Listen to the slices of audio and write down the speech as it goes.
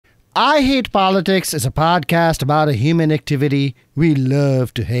I Hate Politics is a podcast about a human activity we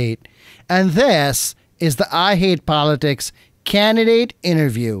love to hate. And this is the I Hate Politics candidate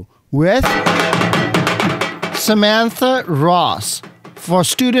interview with Samantha Ross for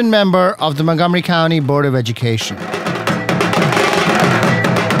student member of the Montgomery County Board of Education.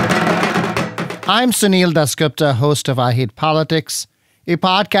 I'm Sunil Dasgupta, host of I Hate Politics, a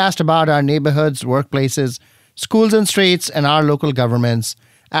podcast about our neighborhoods, workplaces, schools and streets, and our local governments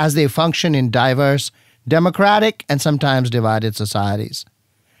as they function in diverse, democratic, and sometimes divided societies.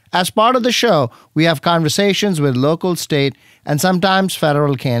 As part of the show, we have conversations with local, state, and sometimes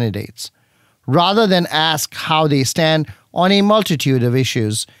federal candidates. Rather than ask how they stand on a multitude of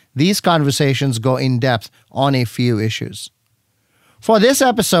issues, these conversations go in depth on a few issues. For this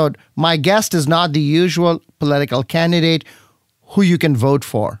episode, my guest is not the usual political candidate who you can vote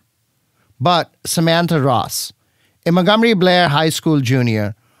for, but Samantha Ross, a Montgomery Blair High School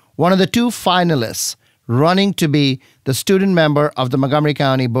junior, one of the two finalists running to be the student member of the Montgomery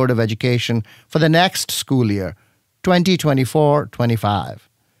County Board of Education for the next school year, 2024-25.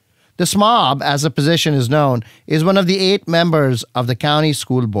 The SMOB, as the position is known, is one of the 8 members of the county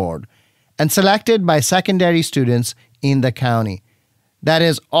school board and selected by secondary students in the county. That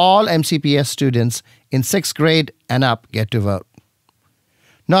is, all MCPS students in 6th grade and up get to vote.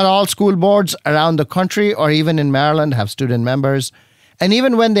 Not all school boards around the country or even in Maryland have student members, and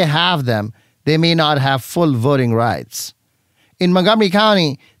even when they have them, they may not have full voting rights. In Montgomery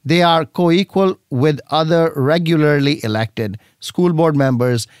County, they are co-equal with other regularly elected school board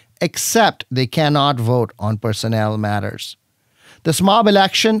members, except they cannot vote on personnel matters. The SMOB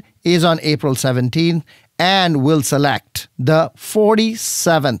election is on April 17th and will select the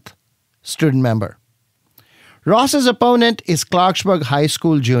 47th student member. Ross's opponent is Clarksburg High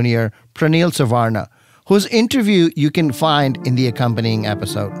School junior Pranil Savarna, whose interview you can find in the accompanying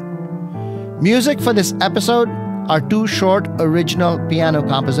episode. Music for this episode are 2 short original piano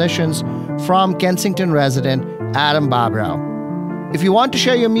compositions from Kensington resident Adam Bobrow. If you want to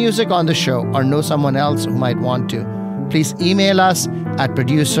share your music on the show or know someone else who might want to, please email us at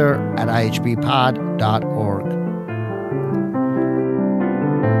producer@ihbpod.org.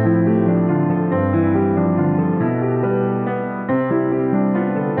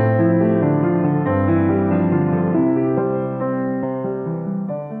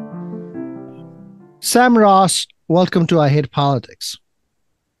 Sam Ross, welcome to I Hate Politics.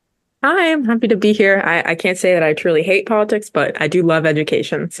 Hi, I'm happy to be here. I can't say that I truly hate politics, but I do love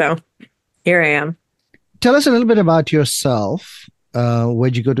education. So here I am. Tell us a little bit about yourself.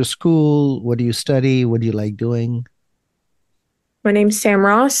 Where'd you go to school? What do you study? What do you like doing? My name's Sam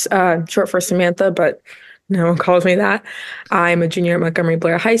Ross, short for Samantha, but no one calls me that. I'm a junior at Montgomery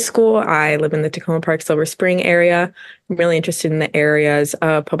Blair High School. I live in the Tacoma Park, Silver Spring area. I'm really interested in the areas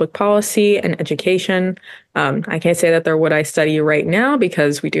of public policy and education. I can't say that they're what I study right now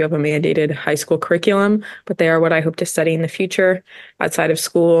because we do have a mandated high school curriculum, but they are what I hope to study in the future outside of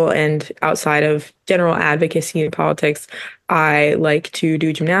school and outside of general advocacy and politics. I like to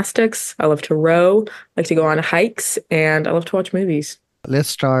do gymnastics. I love to row, like to go on hikes, and I love to watch movies. Let's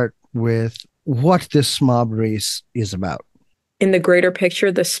start with what this SMOB race is about. In the greater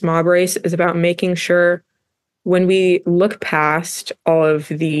picture, the SMOB race is about making sure when we look past all of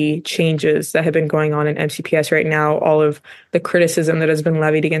the changes that have been going on in MCPS right now, all of the criticism that has been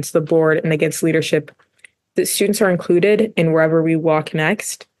levied against the board and against leadership, that students are included in wherever we walk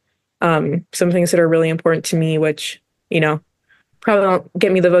next. Some things that are really important to me, which, probably don't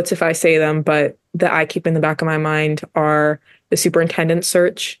get me the votes if I say them, but that I keep in the back of my mind are the superintendent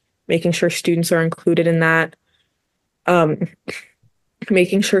search, making sure students are included in that,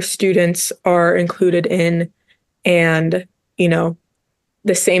 making sure students are included in, and, the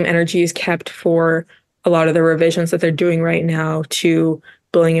same energy is kept for a lot of the revisions that they're doing right now to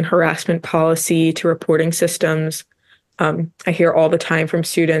bullying and harassment policy, to reporting systems. I hear all the time from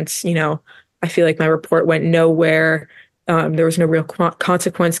students, I feel like my report went nowhere. There was no real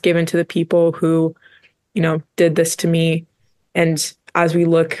consequence given to the people who, did this to me. And as we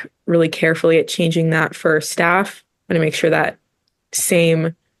look really carefully at changing that for staff, I'm going to make sure that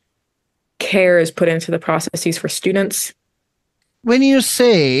same care is put into the processes for students. When you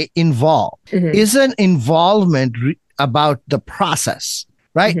say involved, isn't involvement about the process,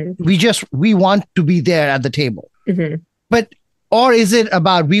 right? We want to be there at the table. But Or is it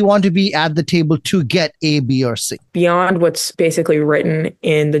about we want to be at the table to get A, B, or C? Beyond what's basically written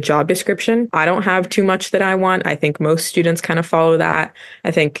in the job description, I don't have too much that I want. I think most students kind of follow that.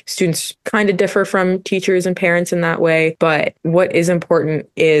 I think students kind of differ from teachers and parents in that way. But what is important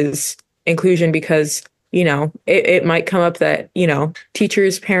is inclusion, because it might come up that,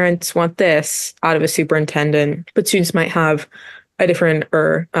 teachers, parents want this out of a superintendent, but students might have a different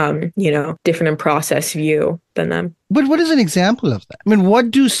or, different in process view than them. But what is an example of that? I mean, what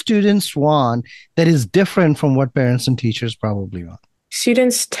do students want that is different from what parents and teachers probably want?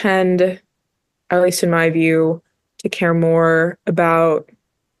 Students tend, at least in my view, to care more about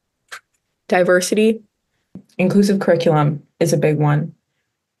diversity. Inclusive curriculum is a big one.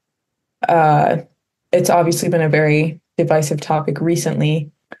 It's obviously been a very divisive topic recently.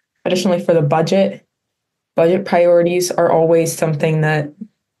 Additionally, for the budget priorities are always something that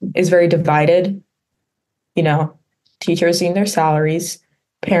is very divided. Teachers need their salaries.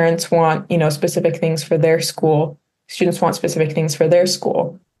 Parents want, specific things for their school. Students want specific things for their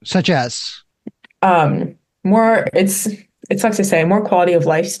school. Such as? More, it sucks to say, more quality of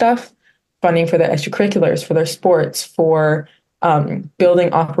life stuff, funding for their extracurriculars, for their sports, for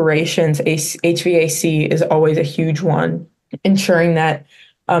building operations. HVAC is always a huge one. Ensuring that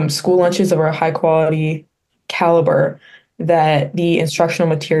school lunches are a high quality caliber, that the instructional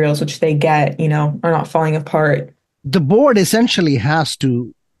materials which they get, are not falling apart. The board essentially has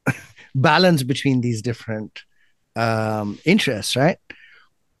to balance between these different interests, right?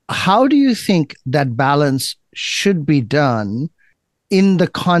 How do you think that balance should be done in the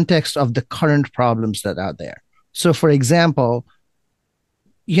context of the current problems that are there? So, for example,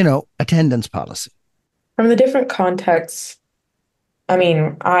 attendance policy. From the different contexts,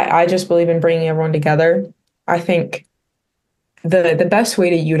 I just believe in bringing everyone together. I think the best way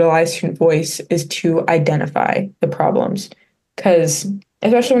to utilize student voice is to identify the problems, because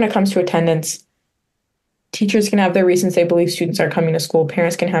especially when it comes to attendance, teachers can have their reasons they believe students aren't coming to school.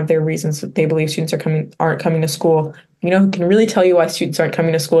 Parents can have their reasons that they believe students aren't coming to school. Who can really tell you why students aren't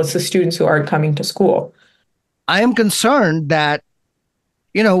coming to school? It's the students who aren't coming to school. I am concerned that,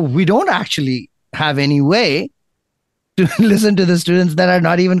 we don't actually have any way to listen to the students that are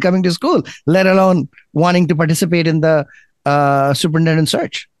not even coming to school, let alone wanting to participate in the superintendent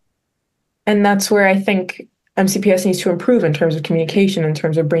search. And that's where I think MCPS needs to improve in terms of communication, in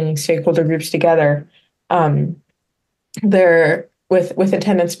terms of bringing stakeholder groups together. There, with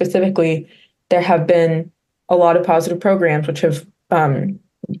attendance specifically, there have been a lot of positive programs which have,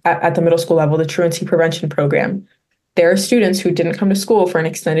 at the middle school level, the truancy prevention program. There are students who didn't come to school for an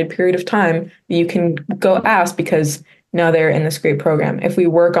extended period of time that you can go ask because now they're in this great program. If we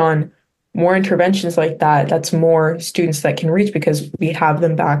work on more interventions like that, that's more students that can reach because we have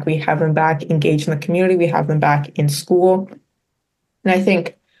them back. We have them back engaged in the community. We have them back in school. And I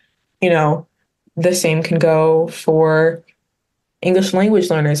think, the same can go for English language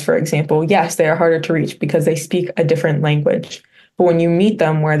learners, for example. Yes, they are harder to reach because they speak a different language. But when you meet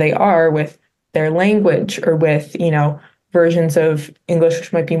them where they are with their language or with, versions of English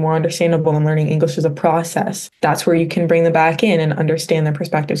which might be more understandable and learning English as a process, that's where you can bring them back in and understand their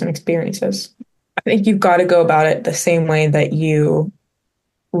perspectives and experiences. I think you've got to go about it the same way that you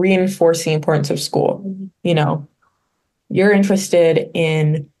reinforce the importance of school. You're interested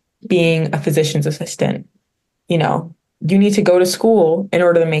in being a physician's assistant. You need to go to school in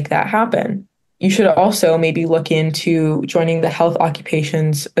order to make that happen. You should also maybe look into joining the Health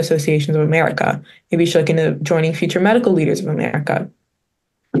Occupations Associations of America. Maybe you should look into joining Future Medical Leaders of America.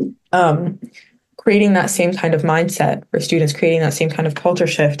 Creating that same kind of mindset for students, creating that same kind of culture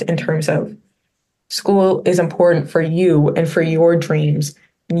shift in terms of school is important for you and for your dreams,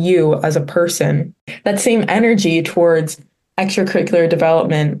 and you as a person. That same energy towards extracurricular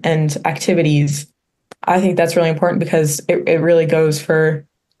development and activities, I think that's really important because it really goes for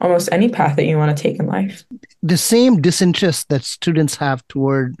almost any path that you want to take in life. The same disinterest that students have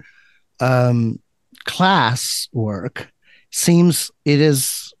toward class work seems it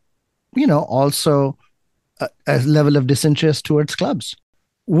is, also a level of disinterest towards clubs.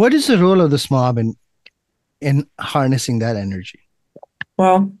 What is the role of the SMOB in harnessing that energy?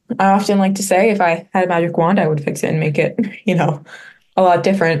 Well, I often like to say if I had a magic wand, I would fix it and make it, a lot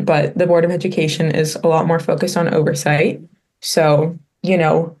different. But the Board of Education is a lot more focused on oversight. So,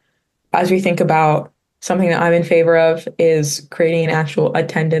 as we think about something that I'm in favor of is creating an actual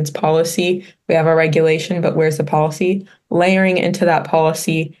attendance policy. We have our regulation, but where's the policy? Layering into that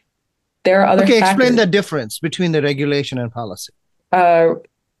policy, there are other factors. Explain the difference between the regulation and policy.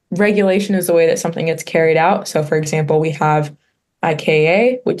 Regulation is the way that something gets carried out. So, for example, we have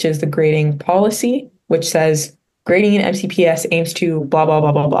IKA, which is the grading policy, which says grading in MCPS aims to blah, blah,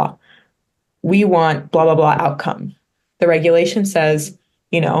 blah, blah, blah. We want blah, blah, blah outcome. The regulation says,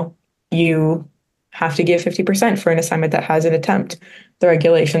 you have to give 50% for an assignment that has an attempt. The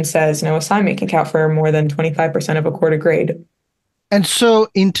regulation says no assignment can count for more than 25% of a quarter grade. And so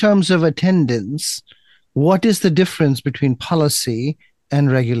in terms of attendance, What is the difference between policy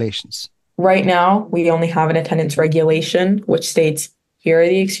and regulations? Right now, we only have an attendance regulation, which states here are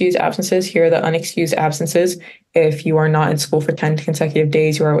the excused absences, here are the unexcused absences. If you are not in school for 10 consecutive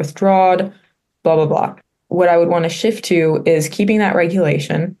days, you are withdrawn, blah, blah, blah. What I would want to shift to is keeping that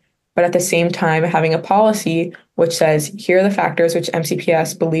regulation, but at the same time, having a policy which says here are the factors which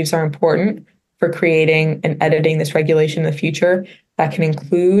MCPS believes are important for creating and editing this regulation in the future. That can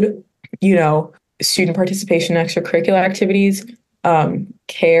include, student participation in extracurricular activities,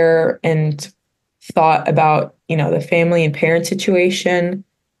 care and thought about, the family and parent situation,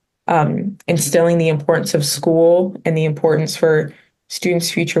 instilling the importance of school and the importance for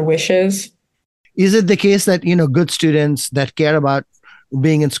students' future wishes. Is it the case that, good students that care about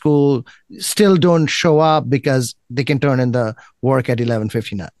being in school still don't show up because they can turn in the work at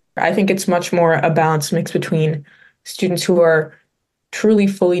 11:59? I think it's much more a balanced mix between students who are truly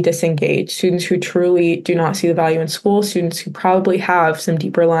fully disengaged, students who truly do not see the value in school, students who probably have some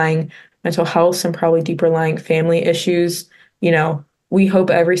deeper lying mental health, some probably deeper lying family issues. We hope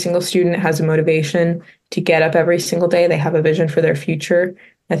every single student has a motivation to get up every single day. They have a vision for their future.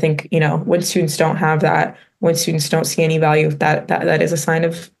 I think, when students don't have that, when students don't see any value of that is a sign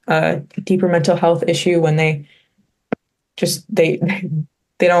of a deeper mental health issue when they just they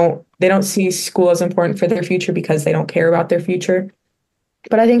don't see school as important for their future because they don't care about their future.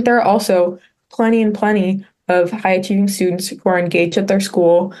 But I think there are also plenty and plenty of high achieving students who are engaged at their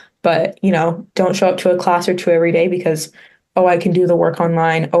school, but, don't show up to a class or two every day because, oh, I can do the work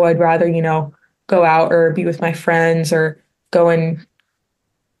online. Oh, I'd rather, go out or be with my friends or go and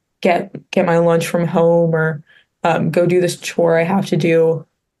get my lunch from home or go do this chore I have to do.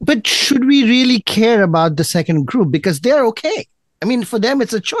 But should we really care about the second group? Because they're okay. I mean, for them,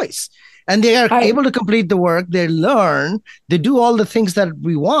 it's a choice. And they are able to complete the work. They learn. They do all the things that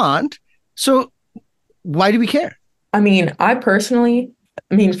we want. So why do we care? I mean,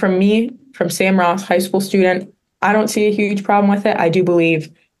 from Sam Ross, high school student, I don't see a huge problem with it. I do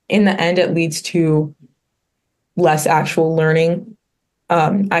believe in the end, it leads to less actual learning.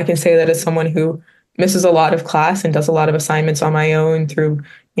 I can say that as someone who misses a lot of class and does a lot of assignments on my own through,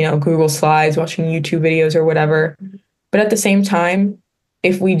 Google Slides, watching YouTube videos or whatever. But at the same time,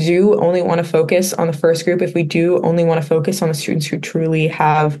 if we do only want to focus on the first group, if we do only want to focus on the students who truly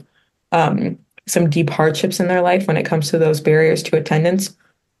have some deep hardships in their life when it comes to those barriers to attendance,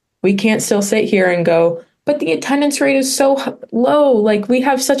 we can't still sit here and go, but the attendance rate is so low. Like we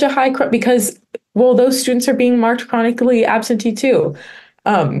have such a high because, well, those students are being marked chronically absentee too.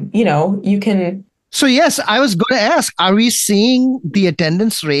 You can. So yes, I was going to ask, are we seeing the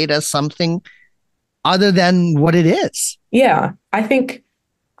attendance rate as something other than what it is? Yeah, I think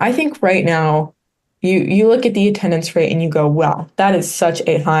right now you look at the attendance rate and you go, wow, that is such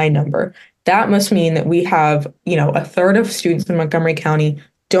a high number. That must mean that we have, a third of students in Montgomery County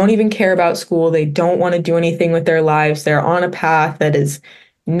don't even care about school. They don't want to do anything with their lives. They're on a path that is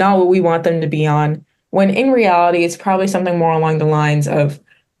not what we want them to be on. When in reality, it's probably something more along the lines of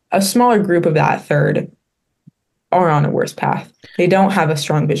a smaller group of that third are on a worse path. They don't have a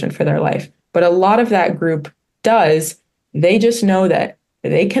strong vision for their life. But a lot of that group does. They just know that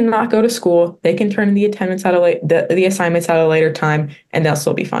they cannot go to school. They can turn the attendance out of the assignments at a later time, and they'll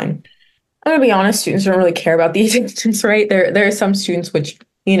still be fine. I'm gonna be honest, students don't really care about the attendance rate. There are some students which,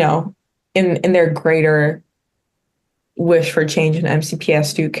 in their greater wish for change in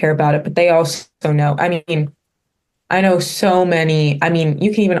MCPS do care about it, but they also know. I mean, I know so many. I mean,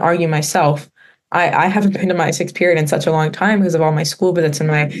 you can even argue myself. I haven't been to my sixth period in such a long time because of all my school visits and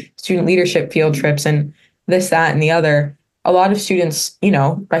my student leadership field trips and this, that, and the other. A lot of students,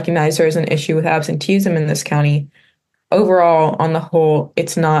 recognize there is an issue with absenteeism in this county. Overall, on the whole,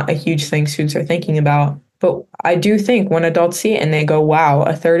 it's not a huge thing students are thinking about. But I do think when adults see it and they go, wow,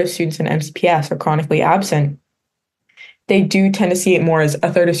 a third of students in MCPS are chronically absent, they do tend to see it more as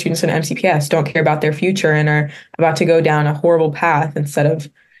a third of students in MCPS don't care about their future and are about to go down a horrible path instead of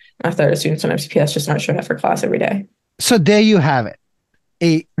a third of students in MCPS just aren't showing up for class every day. So there you have it,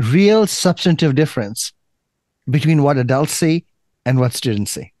 a real substantive difference between what adults see and what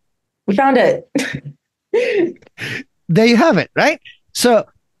students see. We found it. There you have it, right? So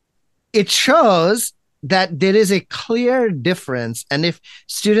it shows that there is a clear difference. And if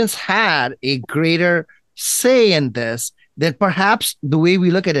students had a greater say in this, then perhaps the way we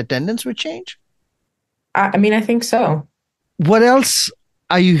look at attendance would change. I mean, I think so. What else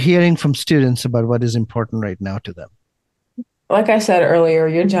are you hearing from students about what is important right now to them? Like I said earlier,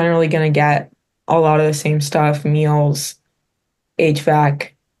 you're generally going to get a lot of the same stuff: meals, HVAC,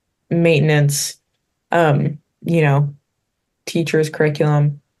 maintenance, teachers,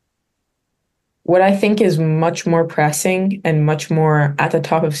 curriculum. what I think is much more pressing and much more at the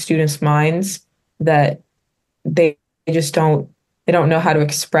top of students' minds that they just they don't know how to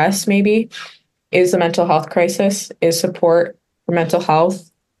express maybe is the mental health crisis, is support for mental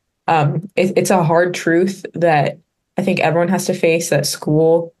health. It's a hard truth that I think everyone has to face, that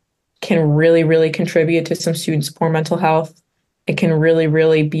school can really, really contribute to some students' poor mental health. It can really,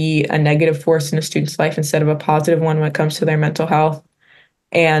 really be a negative force in a student's life instead of a positive one when it comes to their mental health.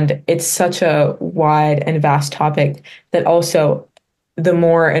 And it's such a wide and vast topic that also the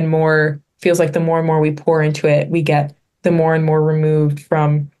more and more feels like the more and more we pour into it, we get the more and more removed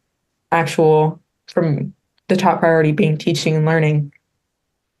from from the top priority being teaching and learning,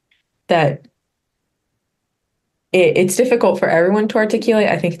 that it's difficult for everyone to articulate.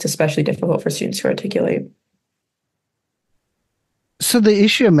 I think it's especially difficult for students to articulate. So the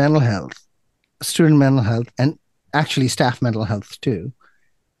issue of mental health, student mental health, and actually staff mental health too,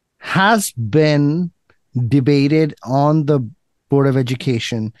 has been debated on the Board of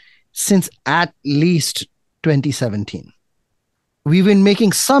Education since at least 2017. We've been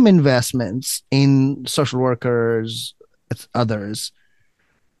making some investments in social workers, others,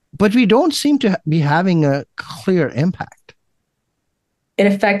 but we don't seem to be having a clear impact. It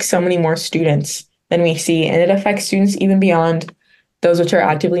affects so many more students than we see, and it affects students even beyond those which are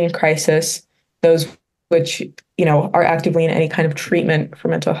actively in crisis, those which, are actively in any kind of treatment for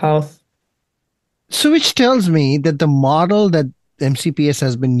mental health. So which tells me that the model that MCPS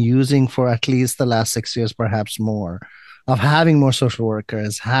has been using for at least the last 6 years, perhaps more, of having more social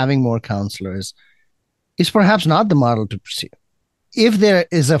workers, having more counselors, is perhaps not the model to pursue. If there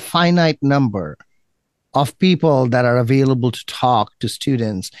is a finite number of people that are available to talk to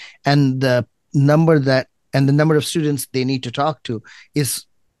students, and the number of students they need to talk to is,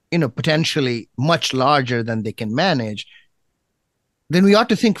 potentially much larger than they can manage, then we ought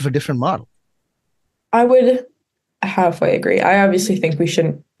to think of a different model. I would halfway agree. I obviously think we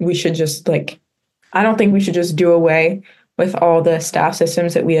should just I don't think we should just do away with all the staff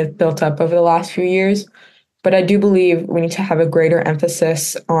systems that we have built up over the last few years. But I do believe we need to have a greater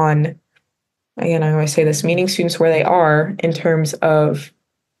emphasis on, again, I always say this, meeting students where they are in terms of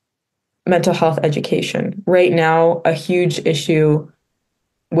mental health education. Right now, a huge issue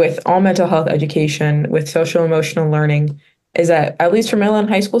with all mental health education, with social emotional learning, is that, at least for middle and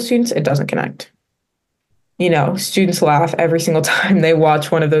high school students, it doesn't connect. Students laugh every single time they watch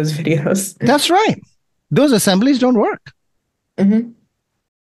one of those videos. That's right. Those assemblies don't work. Mm-hmm.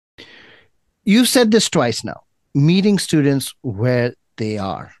 You've said this twice now, meeting students where they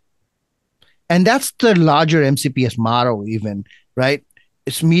are. And that's the larger MCPS motto even, right?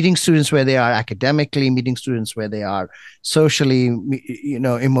 It's meeting students where they are academically, meeting students where they are socially,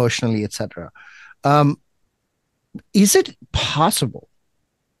 emotionally, etc. Is it possible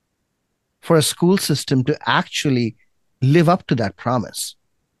for a school system to actually live up to that promise?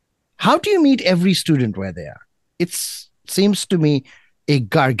 How do you meet every student where they are? It seems to me a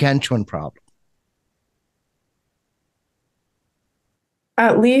gargantuan problem.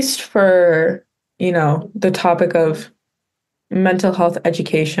 At least for, the topic of mental health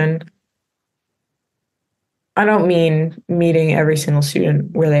education, I don't mean meeting every single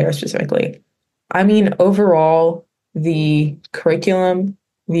student where they are specifically. I mean, overall, the curriculum,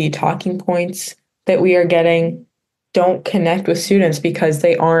 the talking points that we are getting don't connect with students because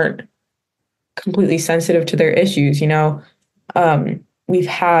they aren't completely sensitive to their issues. We've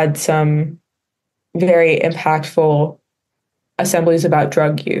had some very impactful assemblies about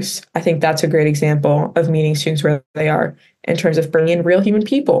drug use. I think that's a great example of meeting students where they are in terms of bringing in real human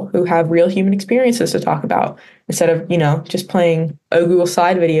people who have real human experiences to talk about instead of, just playing a Google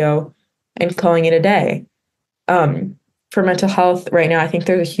slide video and calling it a day. For mental health right now, I think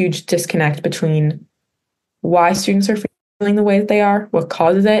there's a huge disconnect between why students are feeling the way that they are, what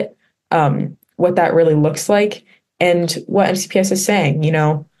causes it, what that really looks like, and what MCPS is saying,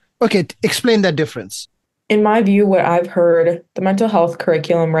 Okay, explain that difference. In my view, what I've heard, the mental health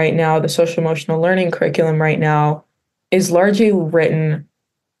curriculum right now, the social emotional learning curriculum right now, is largely written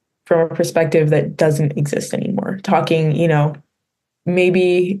from a perspective that doesn't exist anymore. Talking,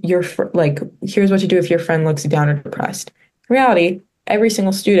 maybe here's what you do if your friend looks down or depressed. In reality, every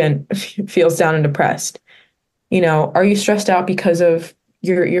single student feels down and depressed. Are you stressed out because of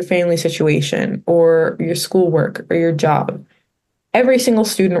your family situation or your schoolwork or your job? Every single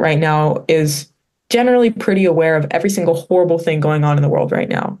student right now is generally pretty aware of every single horrible thing going on in the world right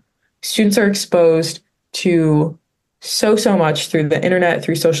now. Students are exposed to so much through the internet,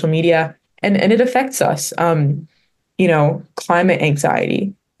 through social media, and it affects us. Climate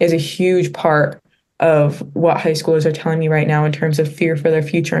anxiety is a huge part of what high schoolers are telling me right now in terms of fear for their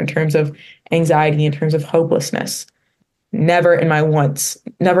future, in terms of anxiety, in terms of hopelessness. Never in my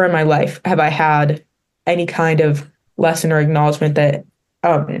life have I had any kind of lesson or acknowledgement that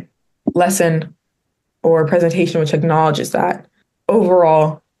lesson or presentation which acknowledges that.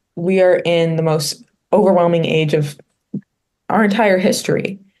 Overall, we are in the most overwhelming age of our entire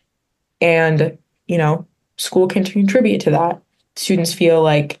history. And, school can contribute to that. Students feel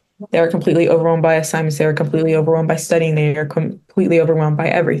like they're completely overwhelmed by assignments, they're completely overwhelmed by studying, they are completely overwhelmed by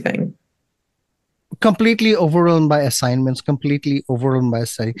everything. Completely overwhelmed by assignments, completely overwhelmed by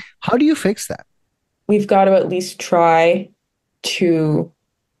study. How do you fix that? We've got to at least try to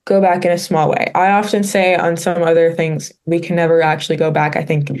go back in a small way. I often say on some other things, we can never actually go back. I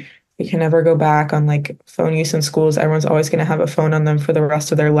think we can never go back on like phone use in schools. Everyone's always going to have a phone on them for the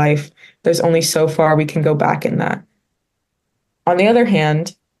rest of their life. There's only so far we can go back in that. On the other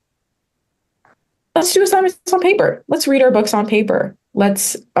hand, let's do assignments on paper. Let's read our books on paper.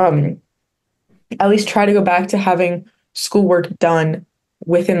 Let's at least try to go back to having schoolwork done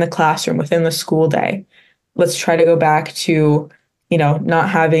within the classroom, within the school day. Let's try to go back to, not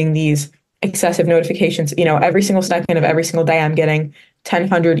having these excessive notifications. Every single second of every single day, I'm getting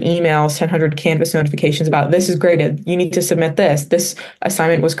 1,000 emails, 1,000 Canvas notifications about this is graded. You need to submit this. This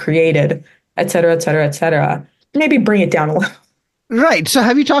assignment was created, et cetera, et cetera, et cetera. Maybe bring it down a little. Right. So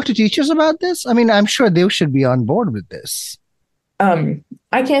have you talked to teachers about this? I mean, I'm sure they should be on board with this.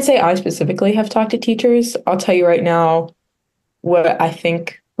 I can't say I specifically have talked to teachers. I'll tell you right now what I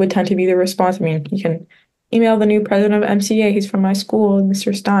think would tend to be the response. I mean, you can email the new president of MCA. He's from my school,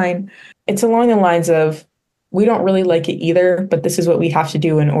 Mr. Stein. It's along the lines of, we don't really like it either, but this is what we have to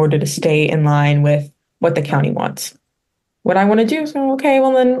do in order to stay in line with what the county wants. What I want to do is, okay,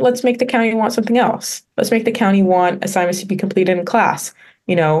 well, then let's make the county want something else. Let's make the county want assignments to be completed in class,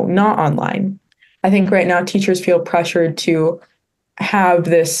 not online. I think right now teachers feel pressured to have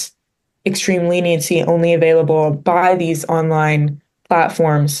this extreme leniency only available by these online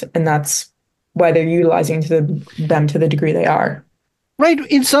platforms, and that's why they're utilizing them to the degree they are. Right.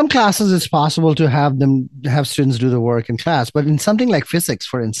 In some classes, it's possible to have students do the work in class, but in something like physics,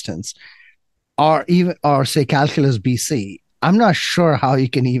 for instance, or say calculus BC, I'm not sure how you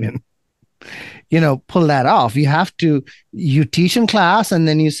can even, pull that off. You teach in class and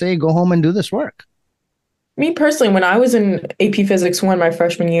then you say, go home and do this work. Me personally, when I was in AP Physics 1 my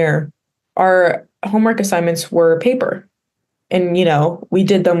freshman year, our homework assignments were paper. And, we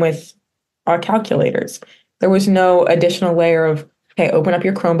did them with our calculators. There was no additional layer of, okay, open up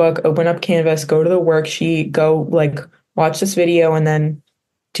your Chromebook, open up Canvas, go to the worksheet, go watch this video and then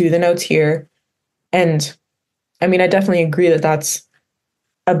do the notes here. And I mean, I definitely agree that that's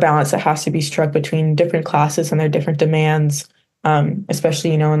a balance that has to be struck between different classes and their different demands,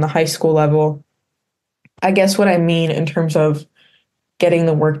 especially, in the high school level. I guess what I mean in terms of getting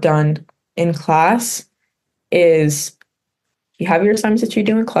the work done in class is you have your assignments that you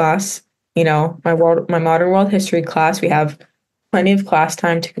do in class. My modern world history class, we have plenty of class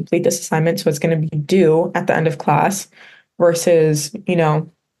time to complete this assignment, so it's going to be due at the end of class versus,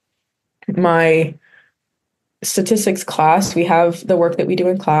 my statistics class, we have the work that we do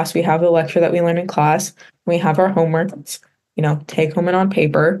in class, we have the lecture that we learn in class, we have our homework, take home and on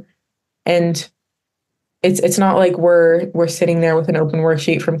paper. And it's not like we're sitting there with an open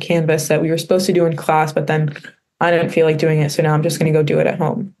worksheet from Canvas that we were supposed to do in class, but then I didn't feel like doing it, so now I'm just going to go do it at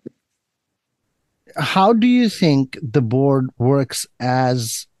home. How do you think the board works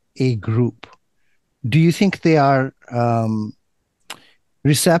as a group? Do you think they are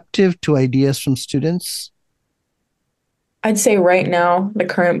receptive to ideas from students? I'd say right now, the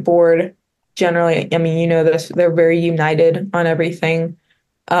current board generally, I mean, this, they're very united on everything.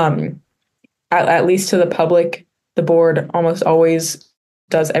 At least to the public, the board almost always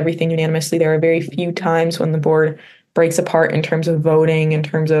does everything unanimously. There are very few times when the board breaks apart in terms of voting, in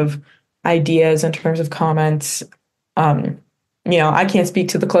terms of ideas, in terms of comments. I can't speak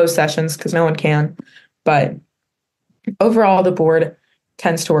to the closed sessions because no one can, but overall, the board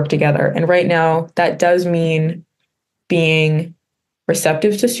tends to work together. And right now, that does mean being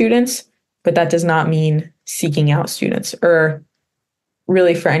receptive to students, but that does not mean seeking out students or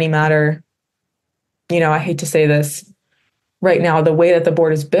really for any matter. I hate to say this, right now, the way that the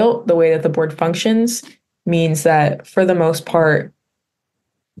board is built, the way that the board functions means that for the most part,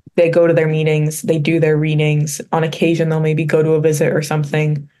 they go to their meetings, they do their readings. On occasion, they'll maybe go to a visit or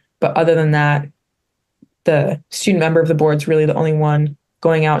something. But other than that, the student member of the board is really the only one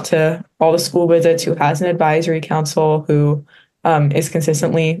going out to all the school visits, who has an advisory council, who is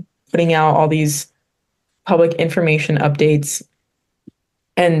consistently putting out all these public information updates.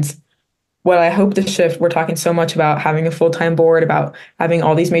 And what I hope the shift, we're talking so much about having a full-time board, about having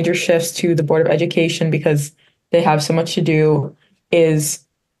all these major shifts to the Board of Education because they have so much to do, is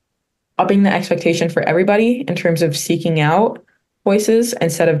upping the expectation for everybody in terms of seeking out voices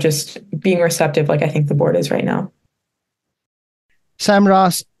instead of just being receptive like I think the board is right now. Sam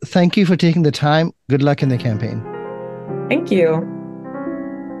Ross, thank you for taking the time. Good luck in the campaign. Thank you.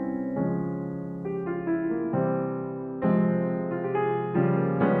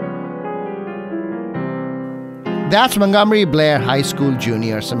 That's Montgomery Blair High School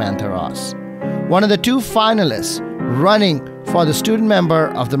junior Samantha Ross, one of the 2 finalists running for the student member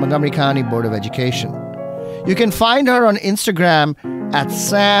of the Montgomery County Board of Education. You can find her on Instagram at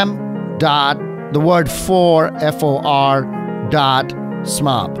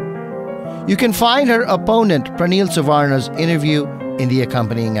sam.the4.smob. You can find her opponent Pranil Suvarna's interview in the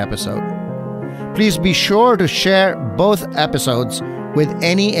accompanying episode. Please be sure to share both episodes with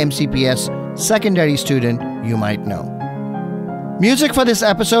any MCPS secondary student you might know. Music for this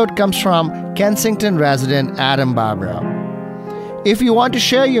episode comes from Kensington resident Adam Bobrow. If you want to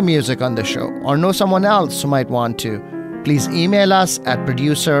share your music on the show or know someone else who might want to, please email us at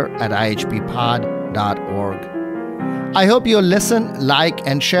producer@ihppod.org. I hope you'll listen, like,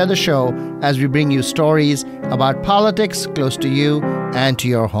 and share the show as we bring you stories about politics close to you and to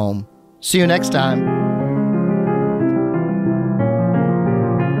your home. See you next time.